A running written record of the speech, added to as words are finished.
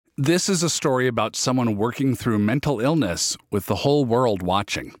This is a story about someone working through mental illness with the whole world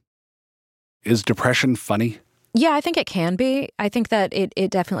watching. Is depression funny? Yeah, I think it can be. I think that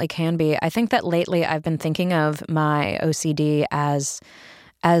it definitely can be. I think that lately I've been thinking of my OCD as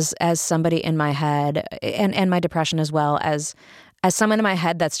somebody in my head and my depression as well as someone in my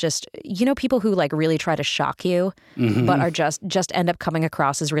head that's just, people who like really try to shock you, but are just end up coming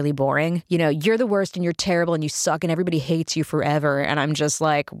across as really boring. You're the worst and you're terrible and you suck and everybody hates you forever. And I'm just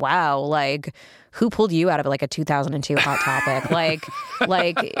like, wow, like who pulled you out of like a 2002 Hot Topic? Okay.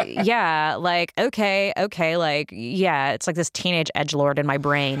 Like, yeah, it's like this teenage edgelord in my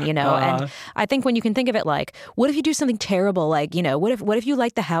brain, And I think when you can think of it like, what if you do something terrible? Like, what if you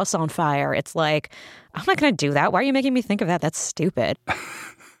light the house on fire? It's like, I'm not going to do that. Why are you making me think of that? That's stupid.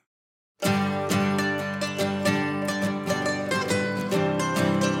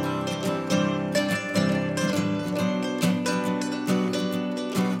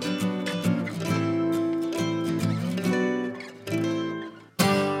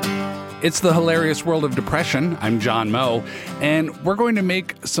 It's the hilarious world of depression. I'm John Moe, and we're going to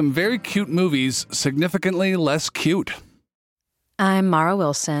make some very cute movies significantly less cute. I'm Mara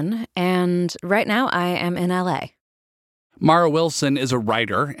Wilson, and right now I am in LA. Mara Wilson is a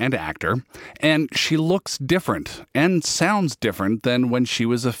writer and actor, and she looks different and sounds different than when she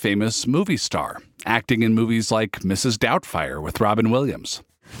was a famous movie star, acting in movies like Mrs. Doubtfire with Robin Williams.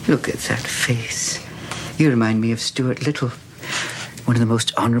 Look at that face. You remind me of Stuart Little, one of the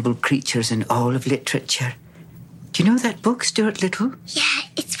most honourable creatures in all of literature. Do you know that book, Stuart Little? Yeah,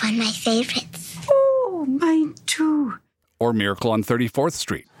 it's one of my favorites. Oh, mine too. Or Miracle on 34th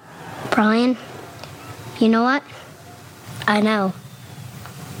Street. Brian, you know what? I know.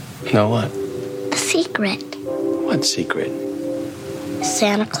 Know what? A secret. What secret?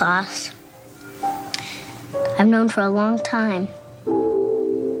 Santa Claus. I've known for a long time.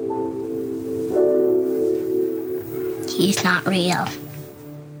 He's not real.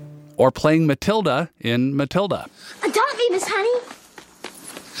 Or playing Matilda in Matilda. Adopt me, Miss Honey.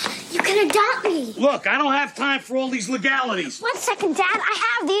 You can adopt me. Look, I don't have time for all these legalities. 1 second, Dad.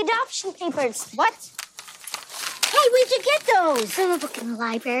 I have the adoption papers. What? Hey, where'd you get those? From a book in the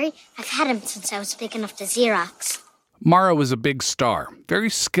library. I've had them since I was big enough to Xerox. Mara was a big star, very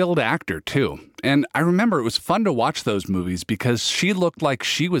skilled actor, too. And I remember it was fun to watch those movies because she looked like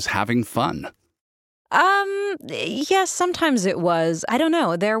she was having fun. Yes, sometimes it was. I don't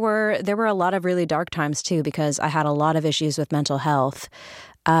know. There were a lot of really dark times, too, because I had a lot of issues with mental health.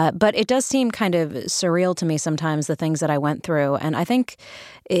 But it does seem kind of surreal to me sometimes, the things that I went through. And I think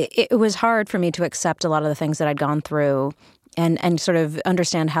it was hard for me to accept a lot of the things that I'd gone through and sort of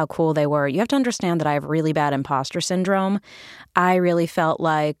understand how cool they were. You have to understand that I have really bad imposter syndrome. I really felt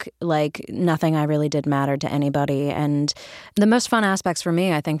like nothing I really did mattered to anybody. And the most fun aspects for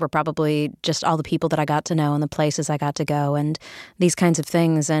me, I think, were probably just all the people that I got to know and the places I got to go and these kinds of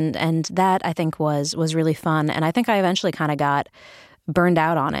things. And that, I think, was really fun. And I think I eventually kind of got burned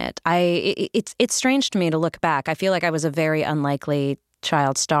out on it. It's strange to me to look back. I feel like I was a very unlikely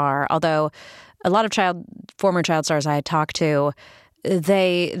child star, although a lot of former child stars I had talked to,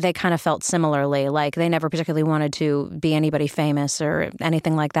 they kind of felt similarly. Like they never particularly wanted to be anybody famous or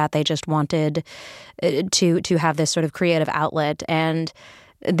anything like that. They just wanted to have this sort of creative outlet, and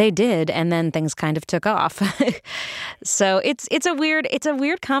they did, and then things kind of took off. So it's a weird,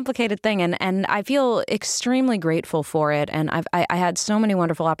 complicated thing, and I feel extremely grateful for it. And I had so many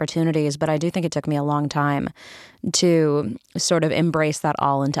wonderful opportunities, but I do think it took me a long time to sort of embrace that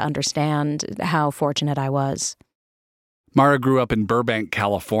all and to understand how fortunate I was. Mara grew up in Burbank,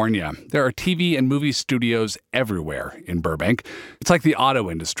 California. There are TV and movie studios everywhere in Burbank. It's like the auto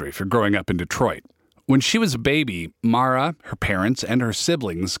industry if you're growing up in Detroit. When she was a baby, Mara, her parents, and her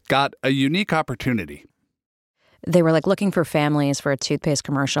siblings got a unique opportunity. They were like looking for families for a toothpaste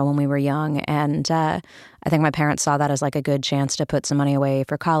commercial when we were young. And I think my parents saw that as like a good chance to put some money away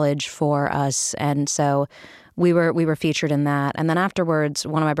for college for us. And so we were featured in that. And then afterwards,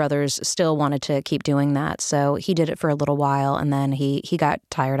 one of my brothers still wanted to keep doing that. So he did it for a little while, and then he got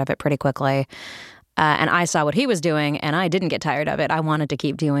tired of it pretty quickly. And I saw what he was doing, and I didn't get tired of it. I wanted to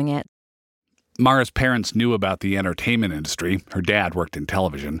keep doing it. Mara's parents knew about the entertainment industry. Her dad worked in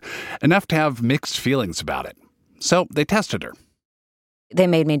television, enough to have mixed feelings about it. So they tested her. They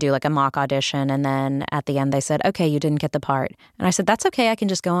made me do like a mock audition, and then at the end they said, okay, you didn't get the part. And I said, that's okay, I can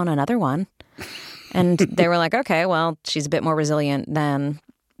just go on another one. And they were like, okay, well, she's a bit more resilient than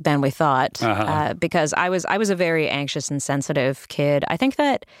we thought, because I was a very anxious and sensitive kid. I think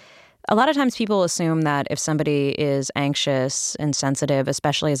that a lot of times people assume that if somebody is anxious and sensitive,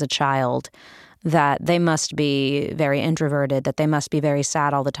 especially as a child, that they must be very introverted, that they must be very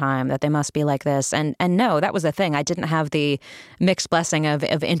sad all the time, that they must be like this. And no, that was the thing. I didn't have the mixed blessing of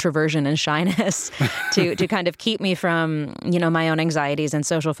introversion and shyness to kind of keep me from, my own anxieties and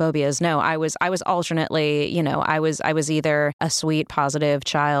social phobias. No, I was alternately, I was either a sweet, positive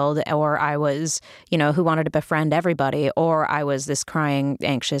child, or I was, who wanted to befriend everybody, or I was this crying,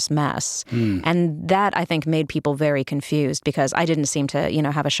 anxious mess. And that, I think, made people very confused because I didn't seem to,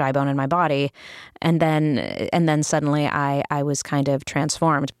 have a shy bone in my body. And then suddenly I was kind of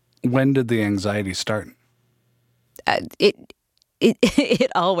transformed. When did the anxiety start?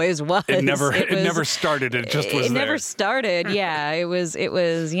 It always was. It never started. It just was there. It never started. Yeah, it was. There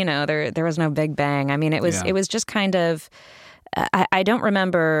was no big bang. I mean, it was just kind of. I don't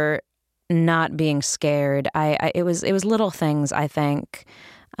remember not being scared. It was little things, I think.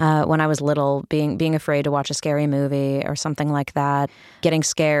 When I was little, being afraid to watch a scary movie or something like that, getting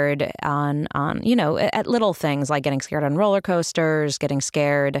scared on at little things like getting scared on roller coasters, getting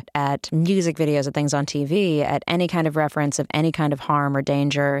scared at music videos, at things on TV, at any kind of reference of any kind of harm or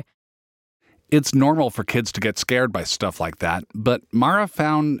danger. It's normal for kids to get scared by stuff like that, but Mara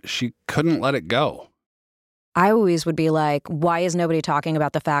found she couldn't let it go. I always would be like, why is nobody talking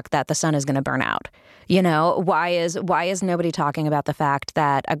about the fact that the sun is going to burn out? Why is nobody talking about the fact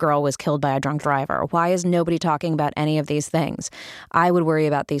that a girl was killed by a drunk driver? Why is nobody talking about any of these things? I would worry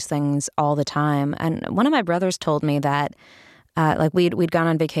about these things all the time. And one of my brothers told me that, we'd gone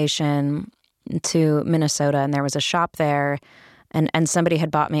on vacation to Minnesota, and there was a shop there, and somebody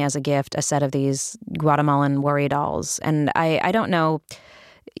had bought me as a gift a set of these Guatemalan worry dolls. And I don't know.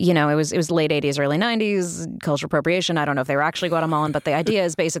 It was late 80s, early 90s, cultural appropriation. I don't know if they were actually Guatemalan, but the idea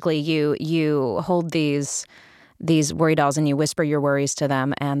is basically you hold these worry dolls and you whisper your worries to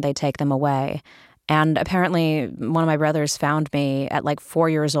them and they take them away. And apparently one of my brothers found me at 4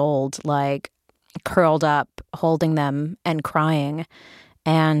 years old, curled up, holding them and crying.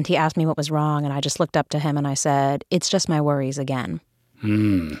 And he asked me what was wrong, and I just looked up to him and I said, "It's just my worries again."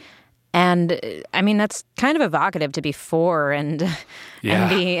 And I mean, that's kind of evocative to be 4 and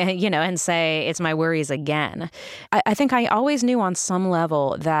be, and say, it's my worries again. I think I always knew on some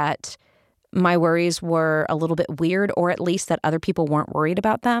level that my worries were a little bit weird, or at least that other people weren't worried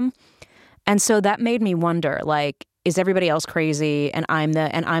about them. And so that made me wonder, is everybody else crazy and I'm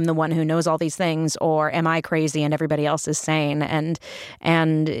the one who knows all these things, or am I crazy and everybody else is sane? And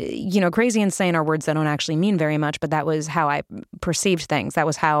crazy and sane are words that don't actually mean very much, but that was how I perceived things. That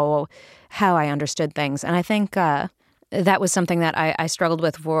was how I understood things. And I think that was something that I struggled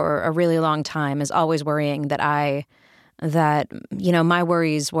with for a really long time, is always worrying that my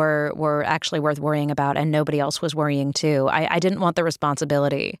worries were actually worth worrying about and nobody else was worrying too. I didn't want the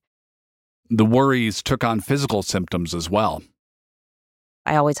responsibility. The worries took on physical symptoms as well.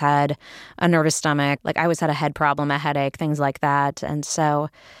 I always had a nervous stomach. I always had a head problem, a headache, things like that. And so,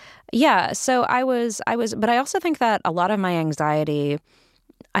 I was, but I also think that a lot of my anxiety,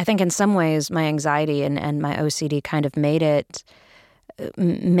 I think in some ways my anxiety and my OCD kind of made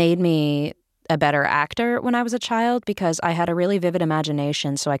me a better actor when I was a child, because I had a really vivid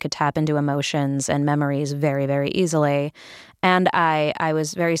imagination, so I could tap into emotions and memories very, very easily. And I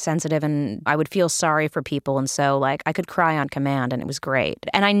was very sensitive, and I would feel sorry for people, and so I could cry on command, and it was great.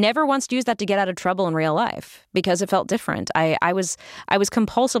 And I never once used that to get out of trouble in real life because it felt different. I was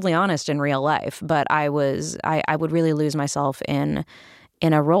compulsively honest in real life, but I would really lose myself in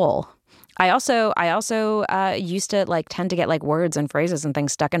a role. I also used to tend to get words and phrases and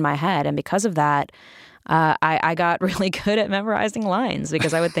things stuck in my head, and because of that, I got really good at memorizing lines,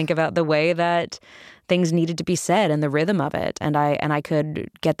 because I would think about the way that things needed to be said and the rhythm of it, and I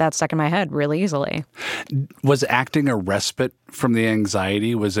could get that stuck in my head really easily. Was acting a respite from the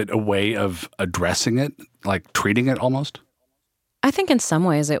anxiety? Was it a way of addressing it, treating it almost? I think in some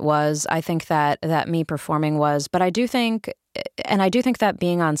ways it was. I think that me performing was, but I do think that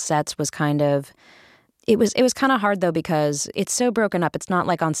being on sets was kind of, it was kind of hard though, because it's so broken up. It's not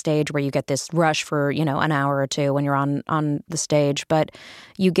like on stage where you get this rush for, an hour or two when you're on the stage, but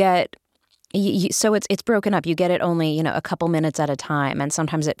you get, so it's broken up. You get it only, a couple minutes at a time. And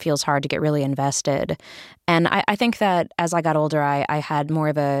sometimes it feels hard to get really invested. And I think that as I got older, I had more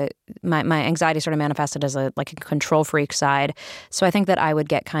of my anxiety sort of manifested as a control freak side. So I think that I would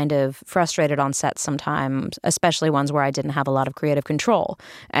get kind of frustrated on sets sometimes, especially ones where I didn't have a lot of creative control.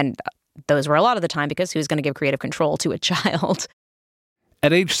 And those were a lot of the time, because who's going to give creative control to a child?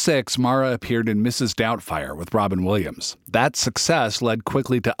 At age 6, Mara appeared in Mrs. Doubtfire with Robin Williams. That success led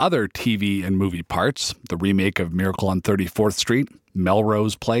quickly to other TV and movie parts, the remake of Miracle on 34th Street,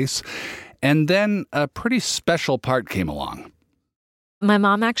 Melrose Place, and then a pretty special part came along. My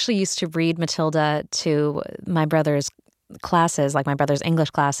mom actually used to read Matilda to my brother's classes, like my brother's English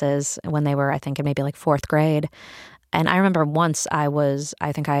classes, when they were, I think, in maybe like fourth grade. And I remember once I was a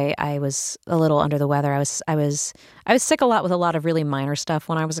little under the weather. I was sick a lot with a lot of really minor stuff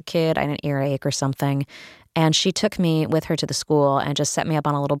when I was a kid. I had an earache or something. And she took me with her to the school and just set me up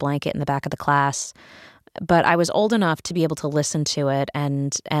on a little blanket in the back of the class. But I was old enough to be able to listen to it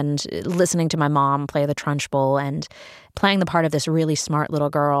and listening to my mom play the Trunchbull and playing the part of this really smart little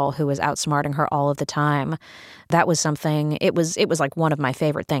girl who was outsmarting her all of the time. That was something, it was like one of my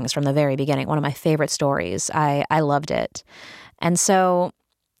favorite things from the very beginning, one of my favorite stories. I loved it. And so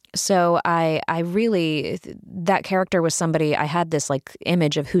I really, that character was somebody, I had this like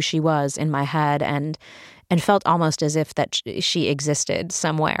image of who she was in my head and felt almost as if that she existed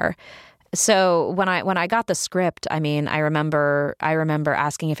somewhere. So when I got the script, I mean, I remember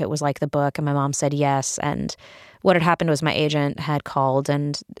asking if it was like the book, and my mom said yes. And what had happened was my agent had called,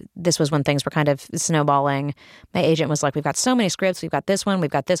 and this was when things were kind of snowballing. My agent was like, "We've got so many scripts. We've got this one.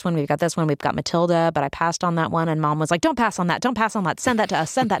 We've got this one. We've got this one. We've got Matilda, but I passed on that one." And Mom was like, "Don't pass on that. Don't pass on that. Send that to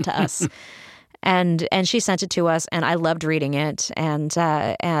us. Send that to us." And she sent it to us, and I loved reading it, and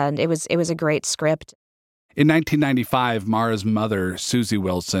it was a great script. In 1995, Mara's mother, Susie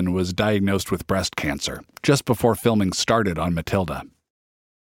Wilson, was diagnosed with breast cancer just before filming started on Matilda.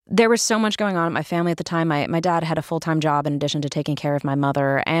 There was so much going on in my family at the time. My dad had a full-time job in addition to taking care of my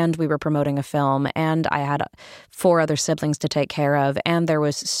mother, and we were promoting a film, and I had 4 other siblings to take care of, and there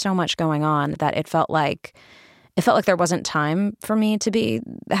was so much going on that it felt like there wasn't time for me to be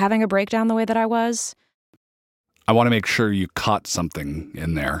having a breakdown the way that I was. I want to make sure you caught something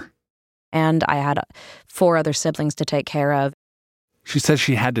in there. And I had 4 other siblings to take care of. She says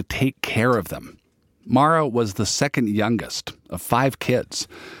she had to take care of them. Mara was the second youngest of 5 kids.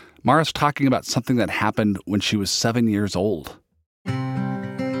 Mara's talking about something that happened when she was 7 years old.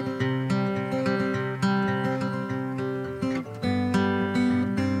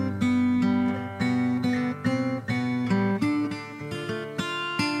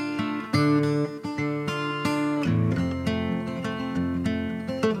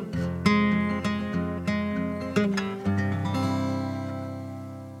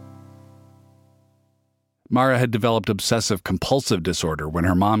 Mara had developed obsessive-compulsive disorder when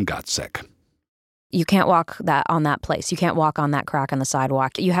her mom got sick. You can't walk on that place. You can't walk on that crack on the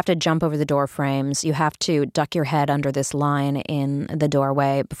sidewalk. You have to jump over the door frames. You have to duck your head under this line in the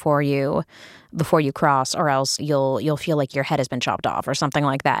doorway before you cross, or else you'll feel like your head has been chopped off or something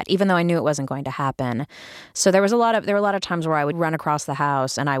like that, even though I knew it wasn't going to happen. So there were a lot of times where I would run across the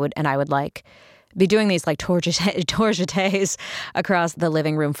house and I would like be doing these like tour jetés across the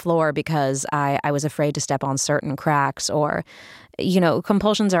living room floor because I was afraid to step on certain cracks. Or,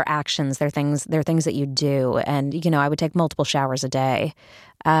 compulsions are actions. They're things that you do. And, I would take multiple showers a day.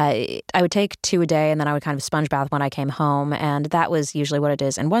 I would take 2 a day, and then I would kind of sponge bath when I came home. And that was usually what it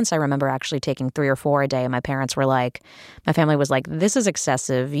is. And once I remember actually taking 3 or 4 a day, and my family was like, "This is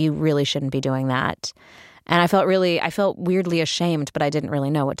excessive. You really shouldn't be doing that." And I felt weirdly ashamed, but I didn't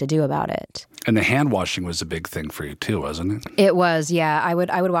really know what to do about it. And the hand washing was a big thing for you too, wasn't it? It was, yeah. I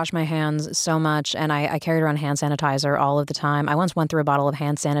would wash my hands so much, and I carried around hand sanitizer all of the time. I once went through a bottle of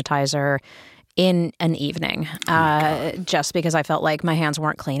hand sanitizer in an evening, just because I felt like my hands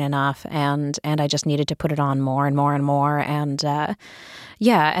weren't clean enough, and I just needed to put it on more and more and more. And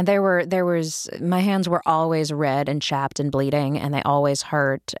and my hands were always red and chapped and bleeding, and they always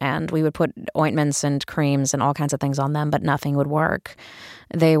hurt. And we would put ointments and creams and all kinds of things on them, but nothing would work.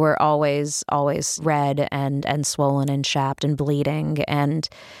 They were always red and swollen and chapped and bleeding and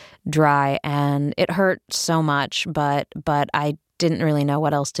dry, and it hurt so much, but I didn't really know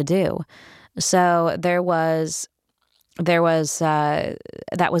what else to do. So that was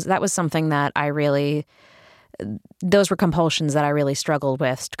something that I really, those were compulsions that I really struggled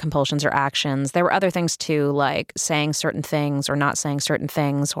with. Compulsions or actions. There were other things too, like saying certain things or not saying certain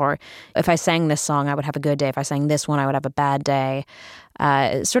things. Or if I sang this song, I would have a good day. If I sang this one, I would have a bad day.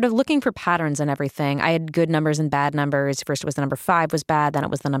 Sort of looking for patterns in everything. I had good numbers and bad numbers. First it was the number 5 was bad. Then it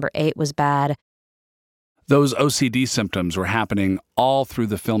was the number 8 was bad. Those OCD symptoms were happening all through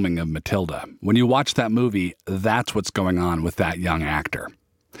the filming of Matilda. When you watch that movie, that's what's going on with that young actor.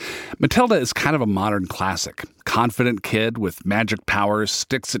 Matilda is kind of a modern classic. Confident kid with magic powers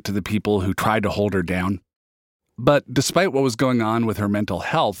sticks it to the people who tried to hold her down. But despite what was going on with her mental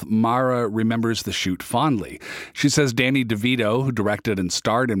health, Mara remembers the shoot fondly. She says Danny DeVito, who directed and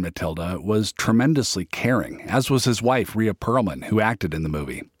starred in Matilda, was tremendously caring, as was his wife, Rhea Perlman, who acted in the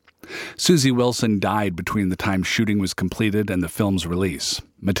movie. Susie Wilson died between the time shooting was completed and the film's release.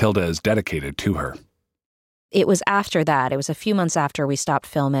 Matilda is dedicated to her. it was after that, it was a few months after we stopped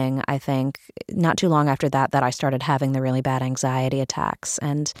filming, I think, not too long after that, that I started having the really bad anxiety attacks.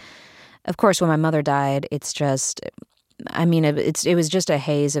 And of course, when my mother died, it's just, I mean, it was just a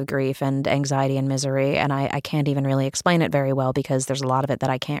haze of grief and anxiety and misery. And I can't even really explain it very well because there's a lot of it that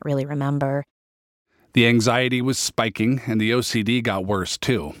I can't really remember. The anxiety was spiking and the OCD got worse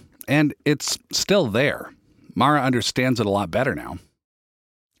too. And it's still there. Mara understands it a lot better now.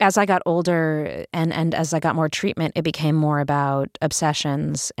 As I got older and as I got more treatment, it became more about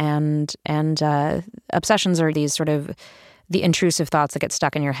obsessions. And obsessions are these sort of the intrusive thoughts that get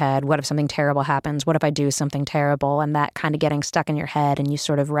stuck in your head. What if something terrible happens? What if I do something terrible? And that kind of getting stuck in your head and you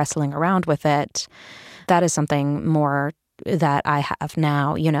sort of wrestling around with it, that is something more that I have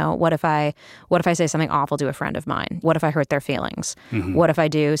now. You know, what if I say something awful to a friend of mine? What if I hurt their feelings? Mm-hmm. What if I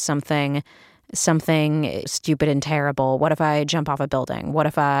do something stupid and terrible? What if I jump off a building? What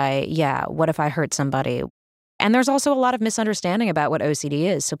if I hurt somebody? And there's also a lot of misunderstanding about what OCD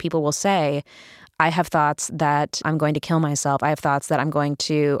is. So people will say, I have thoughts that I'm going to kill myself. I have thoughts that I'm going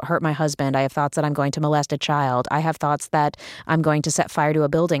to hurt my husband. I have thoughts that I'm going to molest a child. I have thoughts that I'm going to set fire to a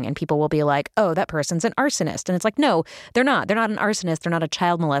building. And people will be like, oh, that person's an arsonist. And it's like, no, they're not. They're not an arsonist. They're not a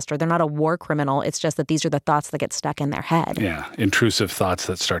child molester. They're not a war criminal. It's just that these are the thoughts that get stuck in their head. Yeah, intrusive thoughts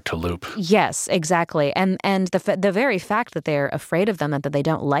that start to loop. Yes, exactly. And the very fact that they're afraid of them and that they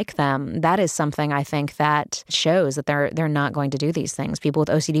don't like them, that is something I think that shows that they're not going to do these things. People with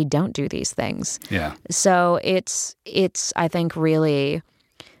OCD don't do these things. Yeah. So it's I think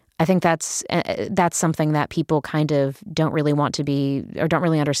that's something that people kind of don't really want to be or don't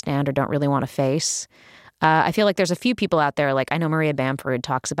really understand or don't really want to face. I feel like there's a few people out there, like I know Maria Bamford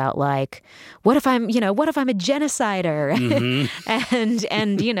talks about like, what if I'm a genocider? Mm-hmm.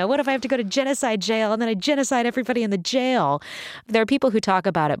 and what if I have to go to genocide jail and then I genocide everybody in the jail? There are people who talk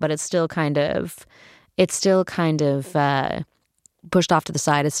about it, but it's still kind of pushed off to the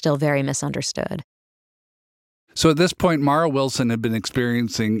side. It's still very misunderstood. So at this point, Mara Wilson had been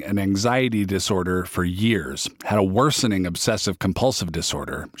experiencing an anxiety disorder for years, had a worsening obsessive-compulsive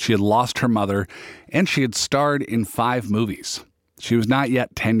disorder. She had lost her mother, and she had starred in 5 movies. She was not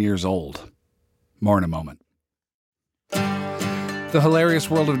yet 10 years old. More in a moment. The Hilarious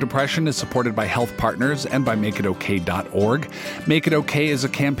World of Depression is supported by Health Partners and by MakeItOK.org. Make It OK is a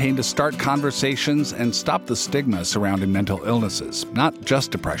campaign to start conversations and stop the stigma surrounding mental illnesses. Not just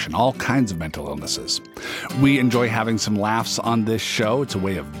depression, all kinds of mental illnesses. We enjoy having some laughs on this show. It's a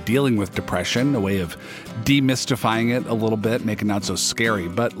way of dealing with depression, a way of demystifying it a little bit, make it not so scary.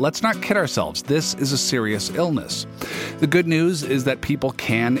 But let's not kid ourselves. This is a serious illness. The good news is that people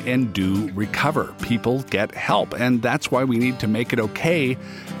can and do recover. People get help, and that's why we need to make it okay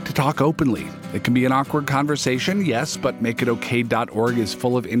to talk openly. It can be an awkward conversation, yes, but MakeItOK.org is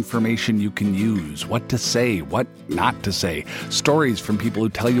full of information you can use. What to say, what not to say. Stories from people who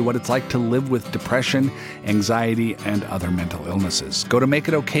tell you what it's like to live with depression, anxiety, and other mental illnesses. Go to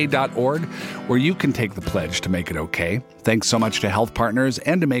MakeItOK.org, where you can take the pledge to make it okay. Thanks so much to Health Partners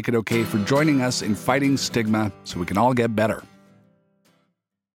and to Make It Okay for joining us in fighting stigma so we can all get better.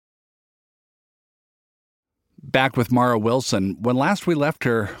 Back with Mara Wilson. When last we left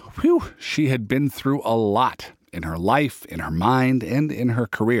her, she had been through a lot in her life, in her mind, and in her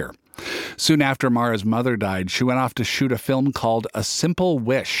career. Soon after Mara's mother died, she went off to shoot a film called A Simple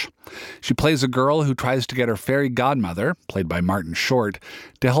Wish. She plays a girl who tries to get her fairy godmother, played by Martin Short,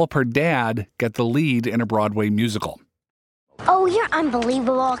 to help her dad get the lead in a Broadway musical. Oh, you're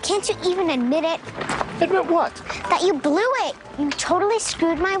unbelievable. Can't you even admit it? Admit what? That you blew it. You totally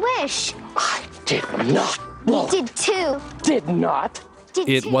screwed my wish. I did not. You did too. Did not.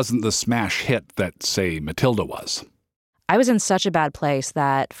 It wasn't the smash hit that, say, Matilda was. I was in such a bad place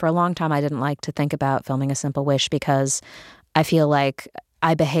that for a long time I didn't like to think about filming A Simple Wish because I feel like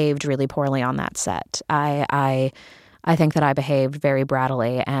I behaved really poorly on that set. I think that I behaved very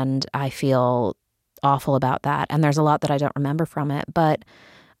brattily, and I feel awful about that. And there's a lot that I don't remember from it. But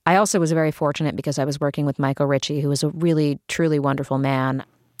I also was very fortunate because I was working with Michael Ritchie, who was a really, truly wonderful man.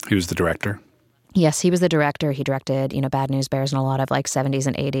 He was the director? Yes, he was the director. He directed, Bad News Bears and a lot of like 70s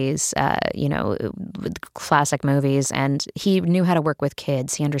and 80s, classic movies. And he knew how to work with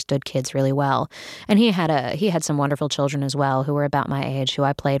kids. He understood kids really well. And he had some wonderful children as well who were about my age, who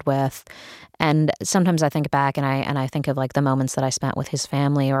I played with. And sometimes I think back and I think of like the moments that I spent with his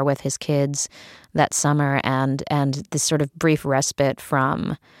family or with his kids that summer, and this sort of brief respite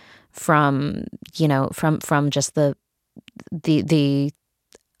from just the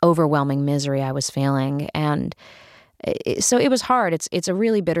overwhelming misery I was feeling. And so it was hard. It's a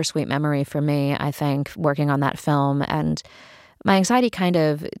really bittersweet memory for me, I think, working on that film. And my anxiety kind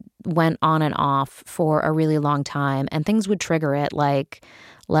of went on and off for a really long time, and things would trigger it, like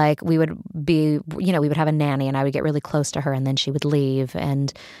we would be, we would have a nanny, and I would get really close to her, and then she would leave,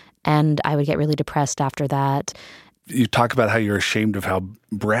 and I would get really depressed after that. You talk about how you're ashamed of how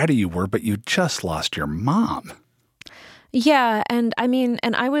bratty you were, but you just lost your mom. Yeah, and I mean,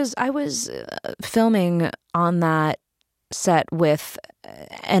 and I was filming on that set with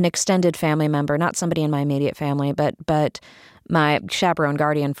an extended family member, not somebody in my immediate family, but my chaperone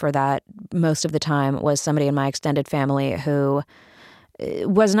guardian for that most of the time was somebody in my extended family who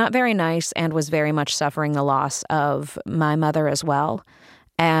was not very nice and was very much suffering the loss of my mother as well.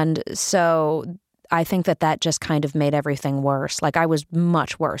 And so I think that just kind of made everything worse. Like, I was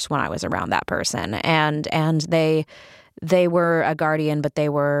much worse when I was around that person. And they were a guardian, but they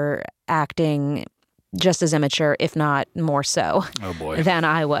were acting just as immature, if not more so, than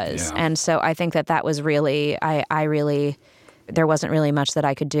I was. Yeah. And so I think that was really, I really, there wasn't really much that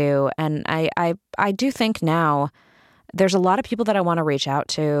I could do. And I do think now there's a lot of people that I want to reach out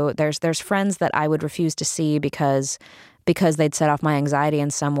to. There's friends that I would refuse to see because they'd set off my anxiety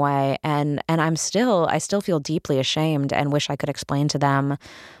in some way. And I still feel deeply ashamed and wish I could explain to them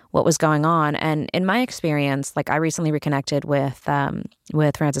what was going on. And in my experience, like, I recently reconnected with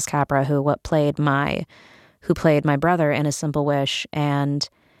Francis Capra, who played my brother in A Simple Wish, and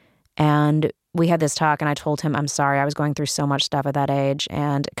we had this talk, and I told him, I'm sorry, I was going through so much stuff at that age,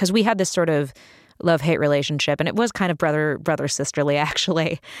 and because we had this sort of love-hate relationship, and it was kind of brother-sisterly,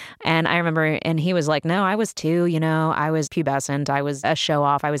 actually. And I remember, and he was like, no, I was too, I was pubescent, I was a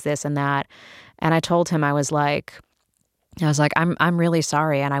show-off, I was this and that. And I told him, I was like, I'm really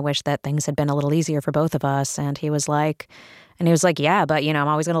sorry, and I wish that things had been a little easier for both of us. And he was like, yeah, but I'm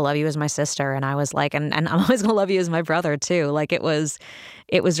always going to love you as my sister. And I was like, and I'm always going to love you as my brother too. Like, it was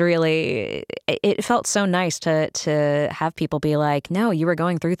really, it felt so nice to have people be like, no, you were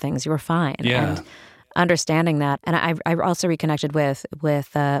going through things, you were fine. Yeah. And understanding that. And I also reconnected with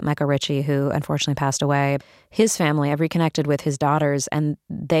Michael Ritchie, who unfortunately passed away. His family, I've reconnected with his daughters, and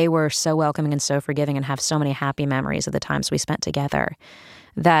they were so welcoming and so forgiving and have so many happy memories of the times we spent together,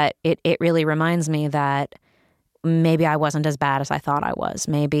 that it really reminds me that maybe I wasn't as bad as I thought I was.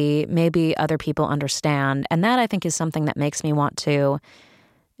 Maybe other people understand. And that, I think, is something that makes me want to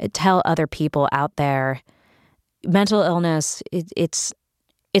tell other people out there, mental illness,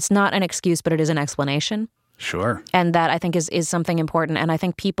 it's not an excuse, but it is an explanation. Sure. And that, I think, is something important. And I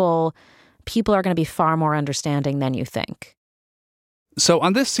think people are going to be far more understanding than you think. So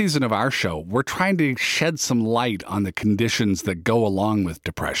on this season of our show, we're trying to shed some light on the conditions that go along with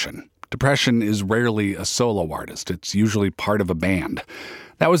depression. Depression is rarely a solo artist. It's usually part of a band.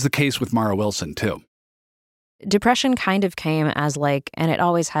 That was the case with Mara Wilson, too. Depression kind of came as and it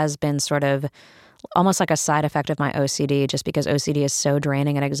always has been sort of almost like a side effect of my OCD, just because OCD is so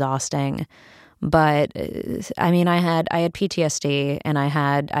draining and exhausting. But I mean, I had PTSD, and I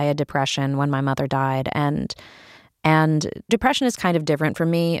had depression when my mother died, and depression is kind of different for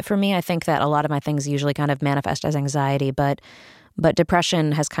me. For me, I think that a lot of my things usually kind of manifest as anxiety, but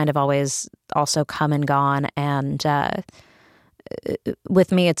depression has kind of always also come and gone, and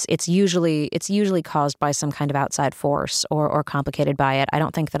with me, it's usually caused by some kind of outside force or complicated by it. I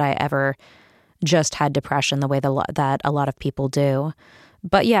don't think that I ever just had depression the way that a lot of people do.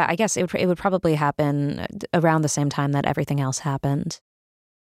 But yeah, I guess it would probably happen around the same time that everything else happened.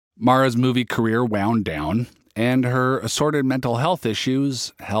 Mara's movie career wound down, and her assorted mental health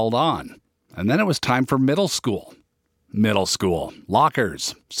issues held on. And then it was time for middle school. Middle school,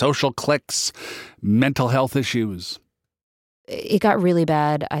 lockers, social cliques, mental health issues. It got really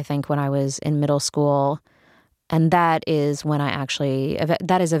bad, I think, when I was in middle school. And that is when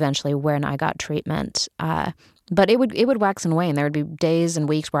that is eventually when I got treatment. But it would wax and wane. There would be days and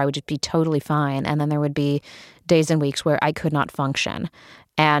weeks where I would just be totally fine. And then there would be days and weeks where I could not function.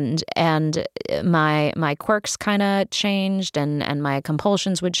 And my quirks kind of changed, and my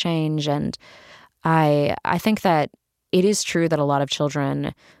compulsions would change. And I think that it is true that a lot of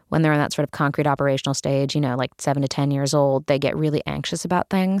children, when they're in that sort of concrete operational stage, 7 to 10 years old, they get really anxious about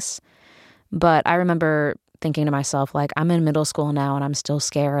things. But I remember thinking to myself, I'm in middle school now and I'm still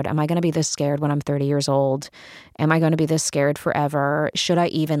scared. Am I going to be this scared when I'm 30 years old? Am I going to be this scared forever? Should I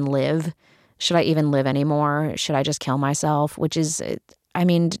even live? Should I even live anymore? Should I just kill myself? Which is, I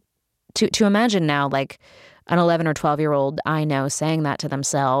mean, to imagine now, an 11 or 12-year-old I know saying that to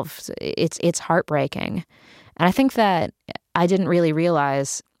themselves, it's heartbreaking. And I think that I didn't really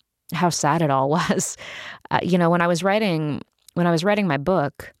realize how sad it all was. When I was writing my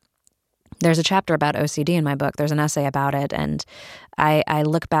book, there's a chapter about OCD in my book. There's an essay about it, and I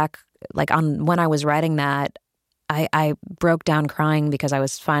look back on when I was writing that. I broke down crying because I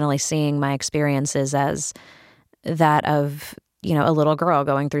was finally seeing my experiences as that of, a little girl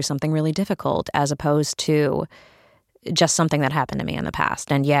going through something really difficult, as opposed to just something that happened to me in the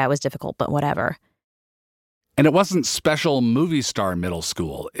past. And yeah, it was difficult, but whatever. And it wasn't special movie star middle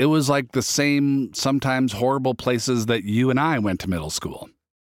school. It was like the same, sometimes horrible places that you and I went to middle school.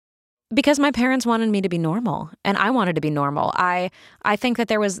 Because my parents wanted me to be normal, and I wanted to be normal. I think that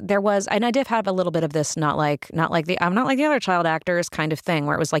there was, and I did have a little bit of this, I'm not like the other child actors kind of thing,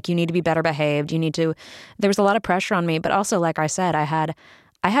 where it was like, you need to be better behaved. There was a lot of pressure on me, but also, like I said, I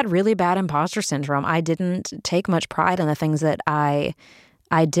had really bad imposter syndrome. I didn't take much pride in the things that I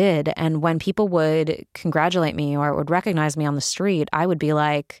did. And when people would congratulate me or would recognize me on the street, I'd be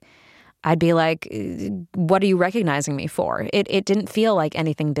like, what are you recognizing me for? It didn't feel like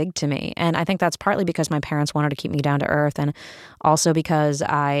anything big to me. And I think that's partly because my parents wanted to keep me down to earth, and also because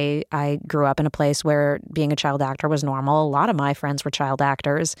I grew up in a place where being a child actor was normal. A lot of my friends were child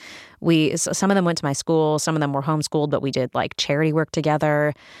actors. Some of them went to my school, some of them were homeschooled, but we did like charity work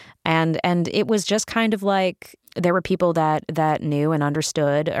together. And it was just kind of like there were people that knew and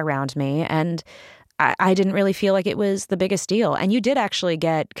understood around me, and I didn't really feel like it was the biggest deal. And you did actually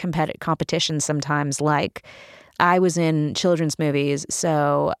get competitions sometimes. Like, I was in children's movies,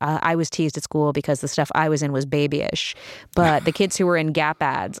 so I was teased at school because the stuff I was in was babyish. But the kids who were in Gap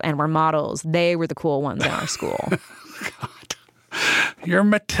ads and were models, they were the cool ones in our school. God. You're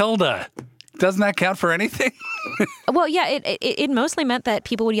Matilda. Doesn't that count for anything? Well, yeah, it mostly meant that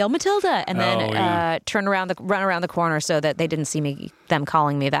people would yell Matilda and then run around the corner so that they didn't see them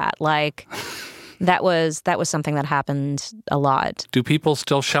calling me that. Like, that was something that happened a lot. Do people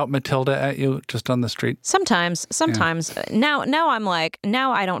still shout Matilda at you just on the street? Sometimes. Yeah. Now I'm like,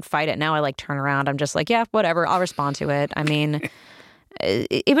 now I don't fight it. Now I like turn around. I'm just like, yeah, whatever. I'll respond to it. I mean,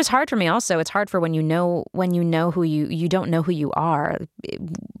 it was hard for me also. It's hard for when you know who you don't know who you are,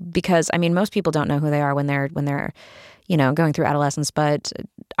 because I mean, most people don't know who they are when they're going through adolescence, but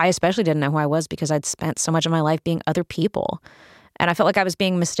I especially didn't know who I was because I'd spent so much of my life being other people. And I felt like I was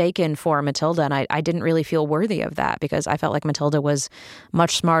being mistaken for Matilda, and I didn't really feel worthy of that because I felt like Matilda was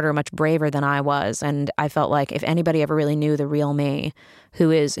much smarter, much braver than I was. And I felt like if anybody ever really knew the real me,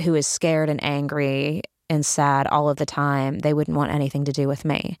 who is scared and angry and sad all of the time, they wouldn't want anything to do with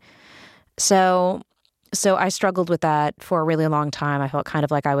me. So I struggled with that for a really long time. I felt kind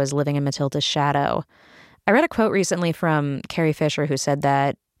of like I was living in Matilda's shadow. I read a quote recently from Carrie Fisher who said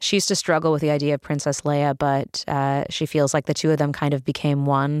that she used to struggle with the idea of Princess Leia, but she feels like the two of them kind of became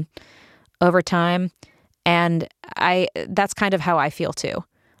one over time. And that's kind of how I feel too.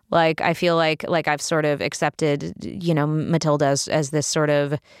 Like, I feel like I've sort of accepted, Matilda as this sort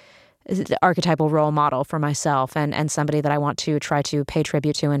of archetypal role model for myself and somebody that I want to try to pay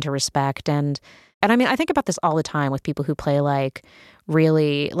tribute to and to respect. And I mean, I think about this all the time with people who play like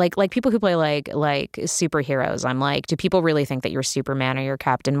really like people who play like superheroes. I'm like, do people really think that you're Superman or you're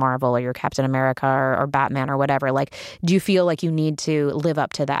Captain Marvel or you're Captain America or Batman or whatever? Like, do you feel like you need to live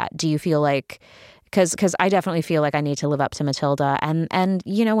up to that? Do you feel like, because I definitely feel like I need to live up to Matilda. And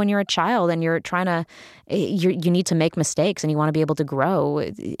when you're a child and you're trying to, you need to make mistakes and you want to be able to grow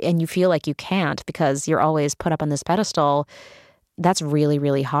and you feel like you can't because you're always put up on this pedestal. That's really,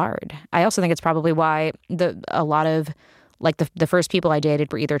 really hard. I also think it's probably why a lot of the first people I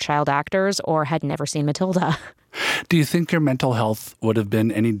dated were either child actors or had never seen Matilda. Do you think your mental health would have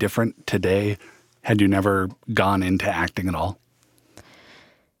been any different today had you never gone into acting at all?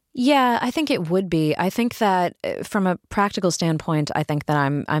 Yeah, I think it would be. I think that from a practical standpoint, I think that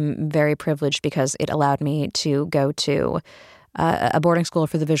I'm very privileged because it allowed me to go to a boarding school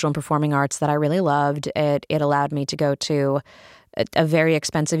for the visual and performing arts that I really loved. It allowed me to go to a very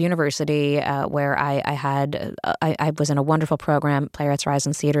expensive university where I was in a wonderful program, Playwrights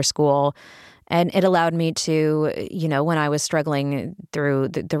Horizon Theater School. And it allowed me to, when I was struggling through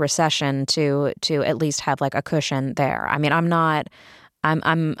the recession, to at least have like a cushion there. I mean, I'm not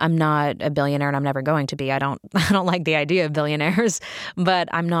a billionaire, and I'm never going to be. I don't like the idea of billionaires, but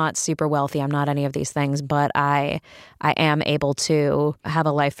I'm not super wealthy. I'm not any of these things, but I am able to have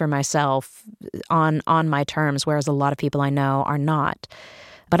a life for myself on my terms, whereas a lot of people I know are not.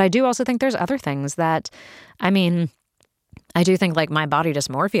 But I do also think there's other things that, I do think like my body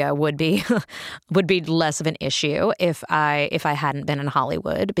dysmorphia would be less of an issue if I hadn't been in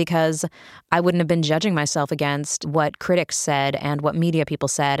Hollywood, because I wouldn't have been judging myself against what critics said and what media people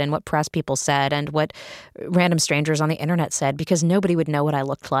said and what press people said and what random strangers on the internet said, because nobody would know what I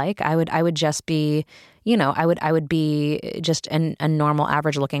looked like. I would just be, I would be just a normal,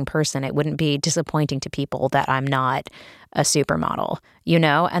 average-looking person. It wouldn't be disappointing to people that I'm not a supermodel,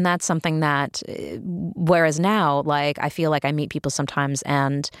 And that's something that, whereas now, like, I feel like I meet people sometimes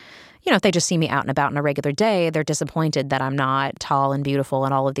and, if they just see me out and about in a regular day, they're disappointed that I'm not tall and beautiful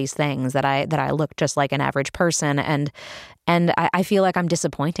and all of these things, that I look just like an average person. And I feel like I'm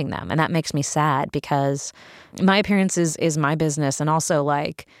disappointing them. And that makes me sad because my appearance is my business. And also,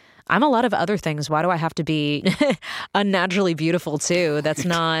 like, I'm a lot of other things. Why do I have to be unnaturally beautiful too? That's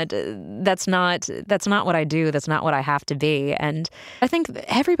not what I do. That's not what I have to be. And I think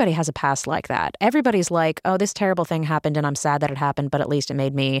everybody has a past like that. Everybody's like, oh, this terrible thing happened and I'm sad that it happened, but at least it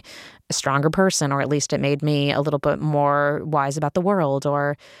made me a stronger person, or at least it made me a little bit more wise about the world,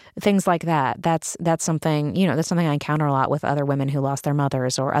 or things like that. That's something, that's something I encounter a lot with other women who lost their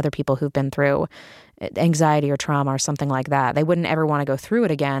mothers, or other people who've been through anxiety or trauma or something like that. They wouldn't ever want to go through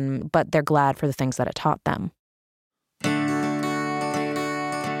it again, but they're glad for the things that it taught them.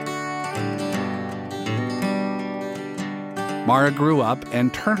 Mara grew up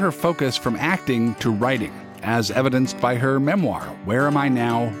and turned her focus from acting to writing, as evidenced by her memoir, Where Am I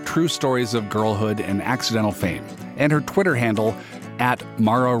Now? True Stories of Girlhood and Accidental Fame, and her Twitter handle,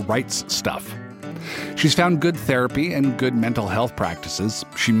 @MaraWritesStuff. She's found good therapy and good mental health practices.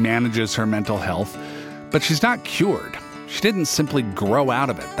 She manages her mental health, but she's not cured. She didn't simply grow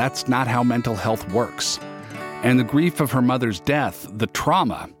out of it. That's not how mental health works. And the grief of her mother's death, the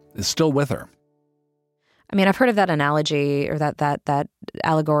trauma, is still with her. I mean, I've heard of that analogy, or that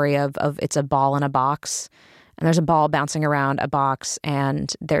allegory of it's a ball in a box, and there's a ball bouncing around a box,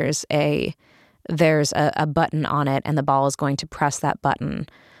 and there's a button on it, and the ball is going to press that button.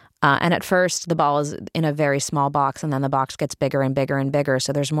 And at first, the ball is in a very small box, and then the box gets bigger and bigger and bigger,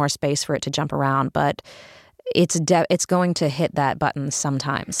 so there's more space for it to jump around. But it's going to hit that button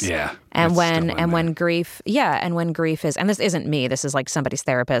sometimes. Yeah. And when grief is, and this isn't me, this is like somebody's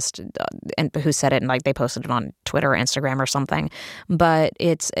therapist and who said it, and like they posted it on Twitter or Instagram or something. But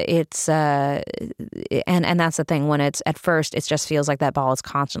it's and that's the thing, when it's at first, it just feels like that ball is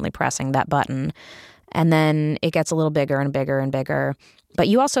constantly pressing that button, and then it gets a little bigger and bigger and bigger. But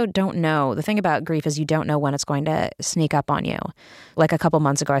you also don't know. The thing about grief is you don't know when it's going to sneak up on you. Like a couple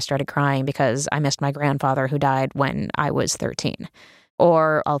months ago, I started crying because I missed my grandfather who died when I was 13.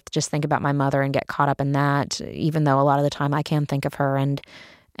 Or I'll just think about my mother and get caught up in that, even though a lot of the time I can think of her and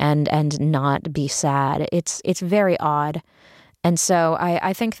not be sad. It's very odd. And so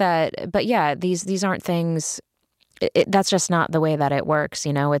I think that, but yeah, these aren't things, that's just not the way that it works.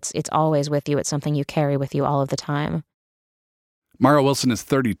 It's always with you. It's something you carry with you all of the time. Mara Wilson is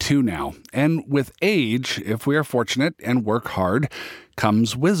 32 now, and with age, if we are fortunate and work hard,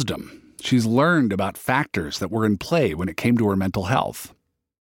 comes wisdom. She's learned about factors that were in play when it came to her mental health.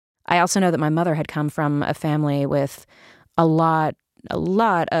 I also know that my mother had come from a family with a lot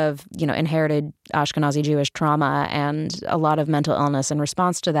of, inherited Ashkenazi Jewish trauma and a lot of mental illness in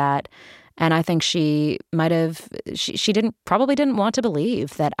response to that. And I think she probably didn't want to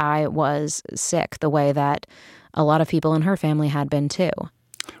believe that I was sick the way that a lot of people in her family had been too.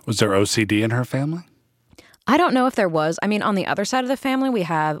 Was there OCD in her family? I don't know if there was. I mean, on the other side of the family, we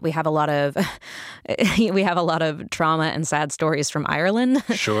have a lot of trauma and sad stories from Ireland.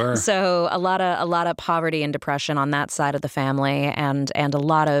 Sure. So a lot of poverty and depression on that side of the family, and a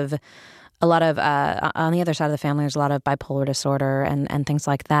lot of on the other side of the family, there's a lot of bipolar disorder and things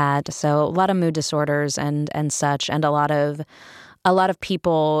like that. So a lot of mood disorders and such, and a lot of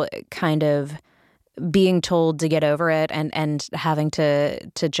people kind of being told to get over it and having to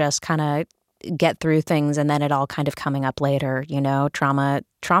just kind of get through things, and then it all kind of coming up later. Trauma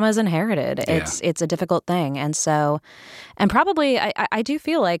is inherited. Yeah. It's a difficult thing. And so, and probably I do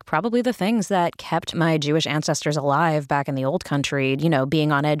feel like probably the things that kept my Jewish ancestors alive back in the old country,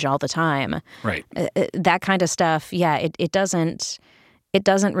 being on edge all the time. Right. That kind of stuff. Yeah, it doesn't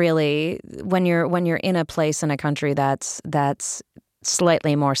really, when you're in a place in a country that's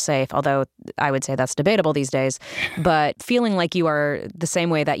slightly more safe, although I would say that's debatable these days, but feeling like you are the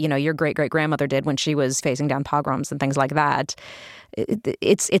same way that, your great-great-grandmother did when she was facing down pogroms and things like that.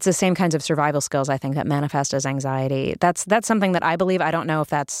 It's the same kinds of survival skills, I think, that manifest as anxiety. That's something that I believe. I don't know if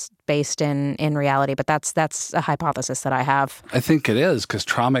that's based in reality, but that's a hypothesis that I have. I think it is, because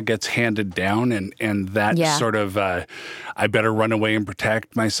trauma gets handed down, and that sort of, I better run away and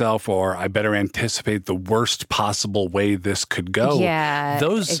protect myself, or I better anticipate the worst possible way this could go. Yeah,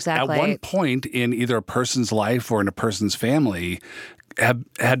 those, exactly. At one point in either a person's life or in a person's family,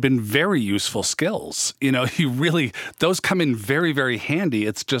 had been very useful skills. Those come in very, very handy.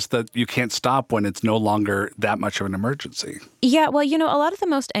 It's just that you can't stop when it's no longer that much of an emergency. Yeah, well, a lot of the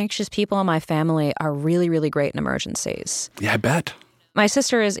most anxious people in my family are really, really great in emergencies. Yeah, I bet. My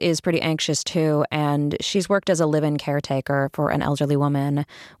sister is pretty anxious too, and she's worked as a live-in caretaker for an elderly woman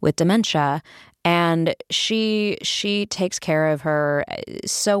with dementia. And she takes care of her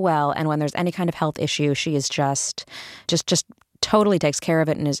so well. And when there's any kind of health issue, she is just totally takes care of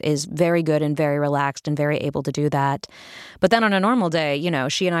it and is very good and very relaxed and very able to do that. But then on a normal day,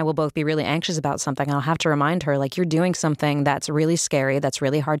 she and I will both be really anxious about something. And I'll have to remind her, you're doing something that's really scary, that's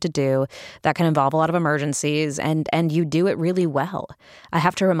really hard to do, that can involve a lot of emergencies, and you do it really well. I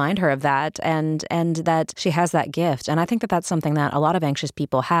have to remind her of that and that she has that gift. And I think that that's something that a lot of anxious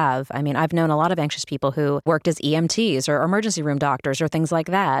people have. I mean, I've known a lot of anxious people who worked as EMTs or emergency room doctors or things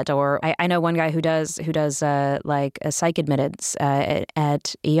like that. Or I know one guy who does a psych admittance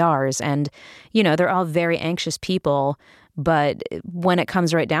at ERs, and they're all very anxious people. But when it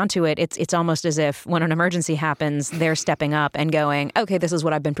comes right down to it, it's almost as if when an emergency happens, they're stepping up and going, okay, this is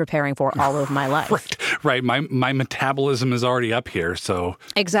what I've been preparing for all of my life. Right. My metabolism is already up here, so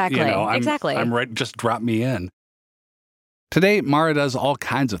exactly. I'm right. Just drop me in. Today, Mara does all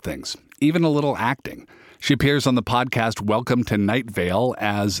kinds of things, even a little acting. She appears on the podcast Welcome to Night Vale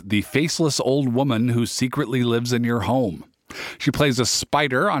as the faceless old woman who secretly lives in your home. She plays a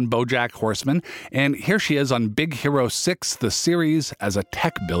spider on BoJack Horseman, and here she is on Big Hero 6, the series, as a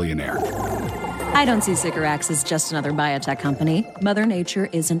tech billionaire. I don't see Sycorax as just another biotech company. Mother Nature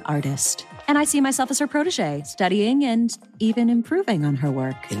is an artist. And I see myself as her protege, studying and even improving on her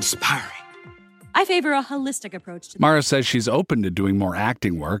work. Inspiring. I favor a holistic approach to Mara says she's open to doing more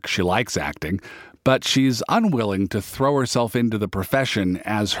acting work. She likes acting, but she's unwilling to throw herself into the profession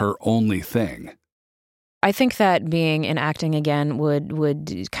as her only thing. I think that being in acting again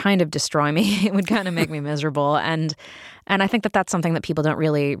would kind of destroy me. It would kind of make me miserable. And I think that that's something that people don't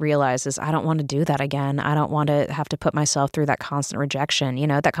really realize is I don't want to do that again. I don't want to have to put myself through that constant rejection.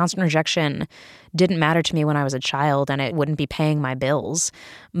 That constant rejection didn't matter to me when I was a child, and it wouldn't be paying my bills.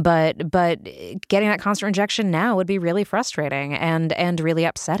 But getting that constant rejection now would be really frustrating and really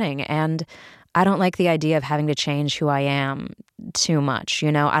upsetting. And I don't like the idea of having to change who I am too much.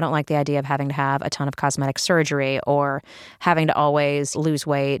 I don't like the idea of having to have a ton of cosmetic surgery or having to always lose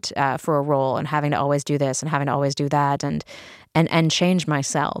weight for a role and having to always do this and having to always do that and change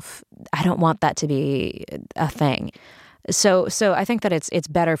myself. I don't want that to be a thing. So I think that it's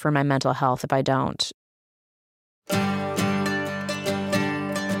better for my mental health if I don't.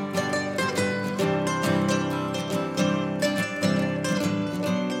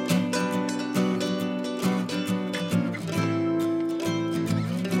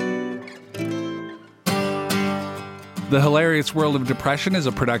 The Hilarious World of Depression is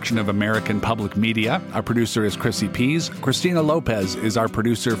a production of American Public Media. Our producer is Chrissy Pease. Christina Lopez is our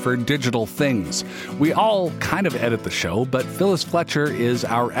producer for Digital Things. We all kind of edit the show, but Phyllis Fletcher is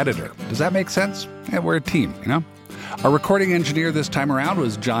our editor. Does that make sense? Yeah, we're a team, Our recording engineer this time around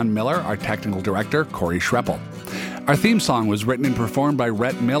was John Miller, our technical director, Corey Schreppel. Our theme song was written and performed by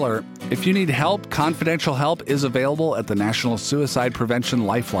Rhett Miller. If you need help, confidential help is available at the National Suicide Prevention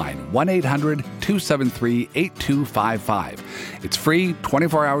Lifeline, 1-800-273-8255. It's free,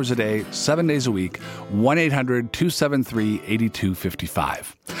 24 hours a day, 7 days a week,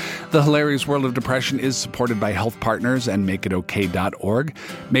 1-800-273-8255. The Hilarious World of Depression is supported by Health Partners and MakeItOK.org.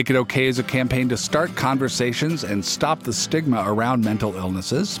 Make It OK is a campaign to start conversations and stop the stigma around mental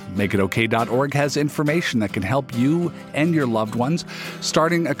illnesses. MakeItOK.org has information that can help you and your loved ones.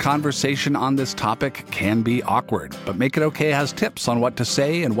 Starting a conversation on this topic can be awkward, but Make It OK has tips on what to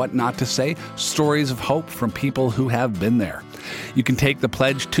say and what not to say, stories of hope from people who have been there. You can take the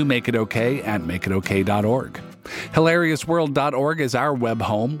pledge to Make It OK at MakeItOK.org. HilariousWorld.org is our web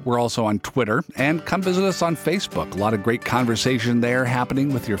home. We're also on Twitter, and come visit us on Facebook. A lot of great conversation there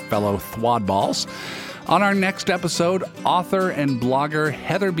happening with your fellow Thwadballs. On our next episode, author and blogger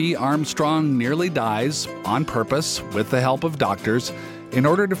Heather B. Armstrong nearly dies on purpose with the help of doctors in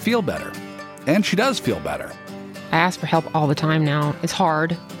order to feel better. And she does feel better. I ask for help all the time now. It's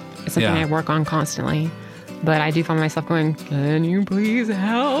hard. It's something I work on constantly. But I do find myself going, can you please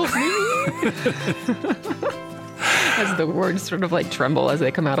help me? As the words sort of tremble as they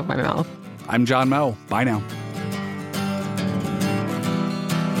come out of my mouth. I'm John Moe. Bye now.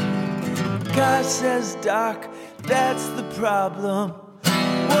 God says, Doc, that's the problem.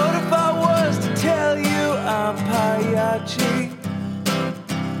 What if I was to tell you I'm Pagliacci?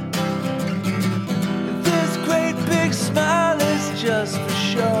 This great big smile is just for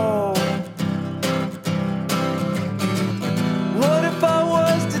show. What if I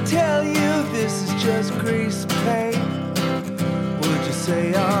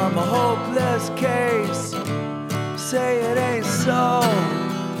say I'm a hopeless case? Say it ain't so.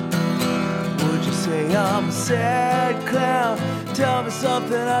 Would you say I'm a sad clown? Tell me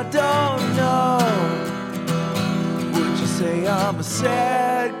something I don't know. Would you say I'm a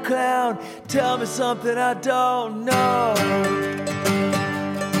sad clown? Tell me something I don't know.